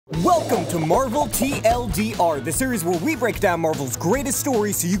Welcome to Marvel TLDR, the series where we break down Marvel's greatest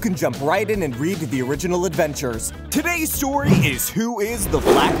stories so you can jump right in and read the original adventures. Today's story is Who is the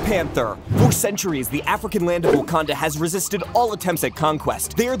Black Panther? For centuries, the African land of Wakanda has resisted all attempts at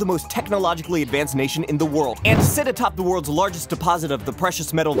conquest. They are the most technologically advanced nation in the world, and sit atop the world's largest deposit of the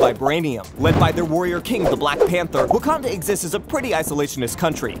precious metal vibranium. Led by their warrior king, the Black Panther, Wakanda exists as a pretty isolationist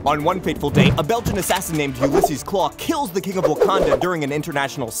country. On one fateful day, a Belgian assassin named Ulysses Klaue kills the king of Wakanda during an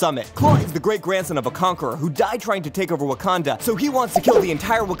international summit. Klaue is the great-grandson of a conqueror who died trying to take over Wakanda, so he wants to kill the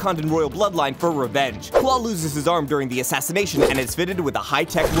entire Wakandan royal bloodline for revenge. Klaue loses his arm during the assassination and is fitted with a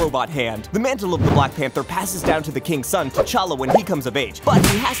high-tech robot hand. The mantle of the Black Panther passes down to the king's son, T'Challa, when he comes of age, but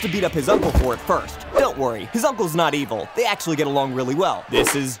he has to beat up his uncle for it first. Don't worry, his uncle's not evil. They actually get along really well.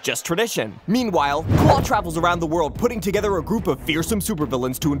 This is just tradition. Meanwhile, Klaue travels around the world putting together a group of fearsome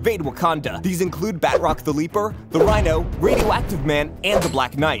supervillains to invade Wakanda. These include Batroc the Leaper, the Rhino, Radioactive Man, and the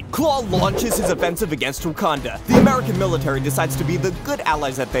Black Knight. Klaue launches his offensive against Wakanda. The American military decides to be the good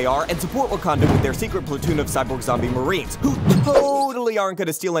allies that they are and support Wakanda with their secret platoon of cyborg zombie marines, who totally aren't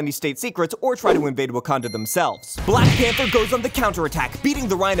gonna steal any state secrets or try to invade Wakanda themselves. Black Panther goes on the counterattack, beating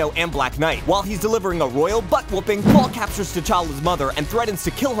the Rhino and Black Knight. While he's delivering a royal butt-whooping, Klaue captures T'Challa's mother and threatens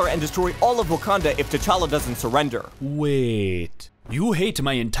to kill her and destroy all of Wakanda if T'Challa doesn't surrender. Wait. You hate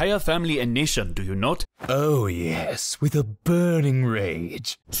my entire family and nation, do you not? Oh yes, with a burning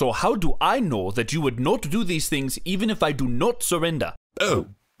rage. So how do I know that you would not do these things even if I do not surrender? Oh,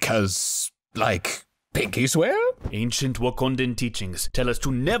 'cause, like, pinky swear? Ancient Wakandan teachings tell us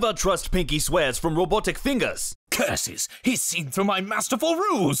to never trust pinky swears from robotic fingers. Curses, he's seen through my masterful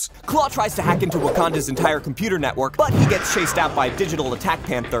ruse! Klaue tries to hack into Wakanda's entire computer network, but he gets chased out by digital attack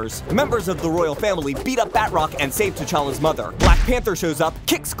panthers. Members of the royal family beat up Batroc and save T'Challa's mother. Black Panther shows up,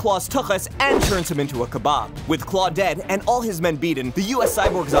 kicks Klaue's tuchus, and turns him into a kebab. With Klaue dead and all his men beaten, the US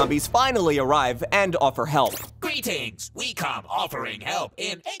cyborg zombies finally arrive and offer help. Greetings! We come offering help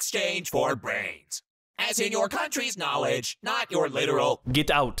in exchange for brains. As in your country's knowledge, not your literal.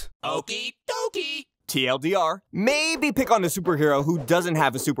 Get out. Okie dokie. TLDR, maybe pick on a superhero who doesn't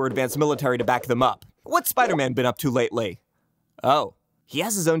have a super advanced military to back them up. What's Spider-Man been up to lately? Oh, he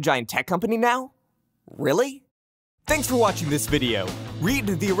has his own giant tech company now? Really? Thanks for watching this video. Read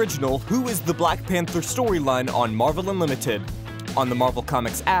the original Who is the Black Panther storyline on Marvel Unlimited, on the Marvel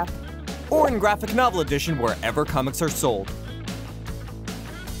Comics app, or in graphic novel edition wherever comics are sold.